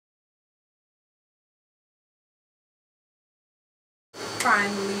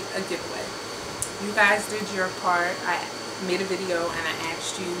finally a giveaway. You guys did your part. I made a video and I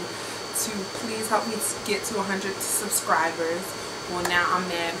asked you to please help me get to 100 subscribers. Well, now I'm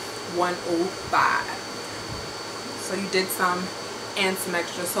at 105. So you did some and some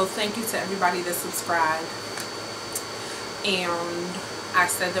extra. So thank you to everybody that subscribed. And I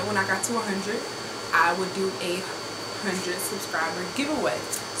said that when I got to 100, I would do a 100 subscriber giveaway.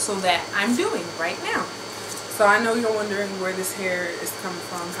 So that I'm doing right now. So I know you're wondering where this hair is coming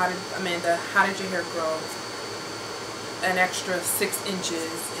from. Amanda, how did your hair grow an extra 6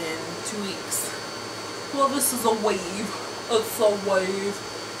 inches in 2 weeks? Well, this is a wave. It's a wave.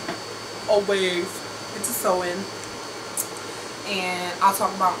 A wave. It's a sew-in. And I'll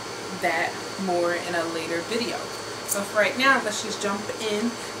talk about that more in a later video. So for right now, let's just jump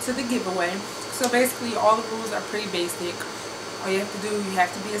in to the giveaway. So basically, all the rules are pretty basic. All you have to do, you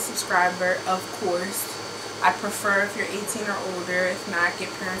have to be a subscriber, of course. I prefer if you're 18 or older. If not, get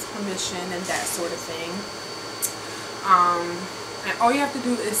parents' permission and that sort of thing. And all you have to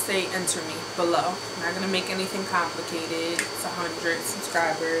do is say enter me below. I'm not going to make anything complicated. It's 100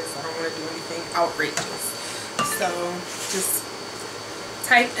 subscribers. I don't want to do anything outrageous. So just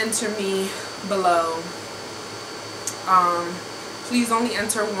type enter me below. Please only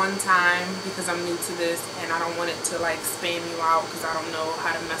enter one time because I'm new to this and I don't want it to like spam you out because I don't know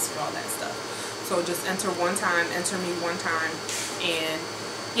how to mess with all that stuff. So just enter one time, enter me one time, and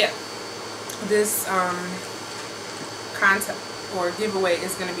yeah, this contest or giveaway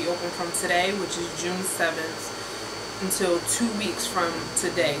is going to be open from today, which is June 7th, until 2 weeks from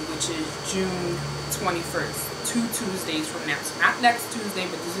today, which is June 21st, 2 Tuesdays from now. So not next Tuesday,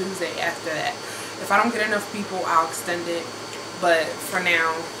 but the Tuesday after that. If I don't get enough people, I'll extend it, but for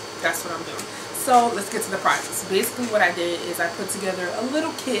now, that's what I'm doing. So let's get to the process. Basically what I did is I put together a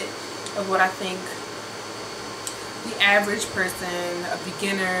little kit of what I think the average person, a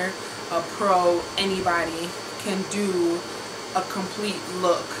beginner, a pro, anybody can do a complete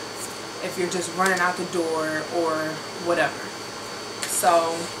look if you're just running out the door or whatever.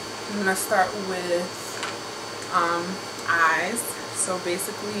 So I'm gonna start with eyes. So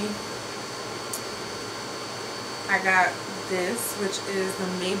basically I got this, which is the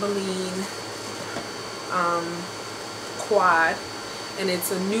Maybelline quad, and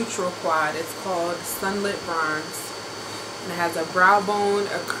it's a neutral quad. It's called Sunlit Bronze, and it has a brow bone,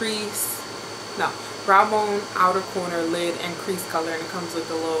 a crease, brow bone, outer corner, lid, and crease color, and it comes with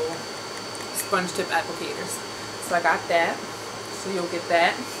the little sponge tip applicators. So I got that, so you'll get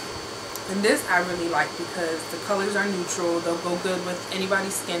that. And this I really like because the colors are neutral. They'll go good with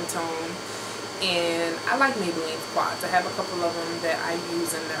anybody's skin tone, and I like Maybelline quads. I have a couple of them that I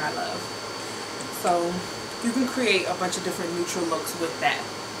use and that I love. So you can create a bunch of different neutral looks with that.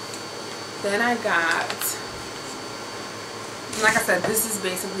 Then I got, like I said, this is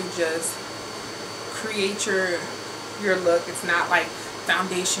basically just create your look. It's not like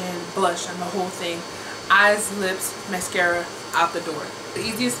foundation, blush, and the whole thing. Eyes, lips, mascara, out the door. The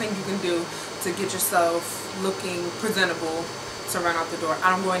easiest thing you can do to get yourself looking presentable to run out the door. I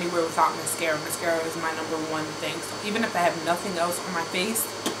don't go anywhere without mascara. Mascara is my #1 thing. So even if I have nothing else on my face,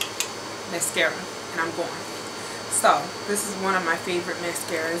 mascara, and I'm going. So this is one of my favorite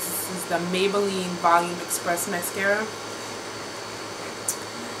mascaras. This is the Maybelline Volume Express mascara.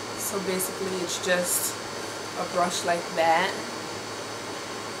 So basically it's just a brush like that,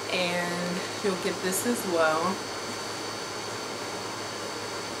 and you'll get this as well.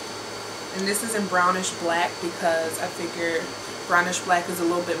 And this is in brownish black because I figured brownish black is a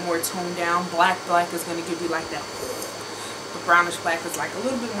little bit more toned down. Black is going to give you like that. But brownish black is like a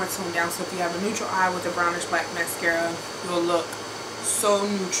little bit more toned down. So if you have a neutral eye with a brownish black mascara, you'll look so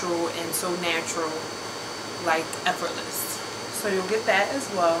neutral and so natural, like effortless. So you'll get that as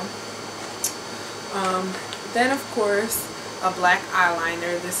well. Then of course a black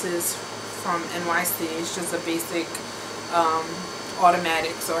eyeliner. This is from NYC. It's just a basic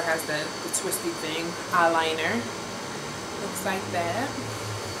automatic, so it has the twisty thing eyeliner. Looks like that.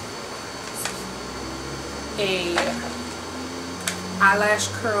 A eyelash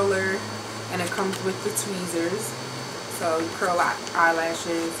curler, and it comes with the tweezers. So you curl out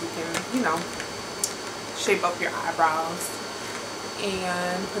eyelashes, you can, you know, shape up your eyebrows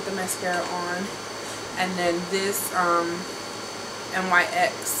and put the mascara on. And then this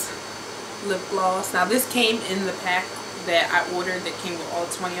NYX lip gloss. Now this came in the pack that I ordered that came with all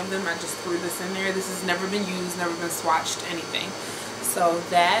 20 of them. I just threw this in there. This has never been used, never been swatched, anything. So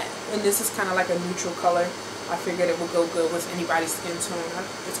that, and this is kind of like a neutral color. I figured it would go good with anybody's skin tone.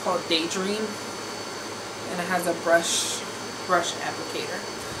 It's called Daydream, and it has a brush applicator.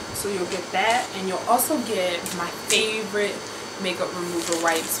 So you'll get that, and you'll also get my favorite makeup remover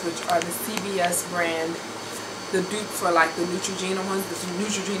wipes, which are the CVS brand. The dupe for like the Neutrogena ones. The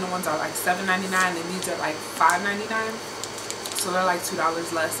Neutrogena ones are like $7.99 and these are like $5.99. So they're like $2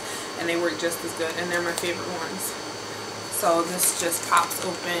 less and they work just as good and they're my favorite ones. So this just pops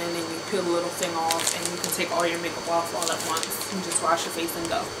open and you peel the little thing off and you can take all your makeup off all at once and just wash your face and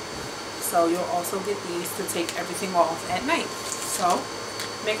go. So you'll also get these to take everything off at night. So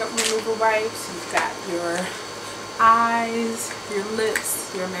makeup removal wipes, you've got your eyes, your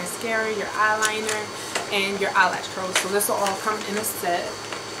lips, your mascara, your eyeliner, and your eyelash curls. So this will all come in a set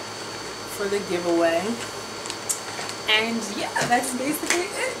for the giveaway. And yeah, that's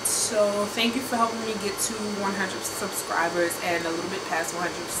basically it. So thank you for helping me get to 100 subscribers and a little bit past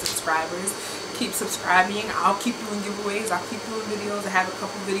 100 subscribers. Keep subscribing. I'll keep doing giveaways. I'll keep doing videos. I have a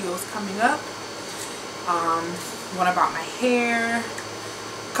couple videos coming up. One about my hair,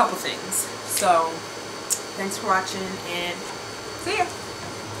 a couple things. So thanks for watching and see ya.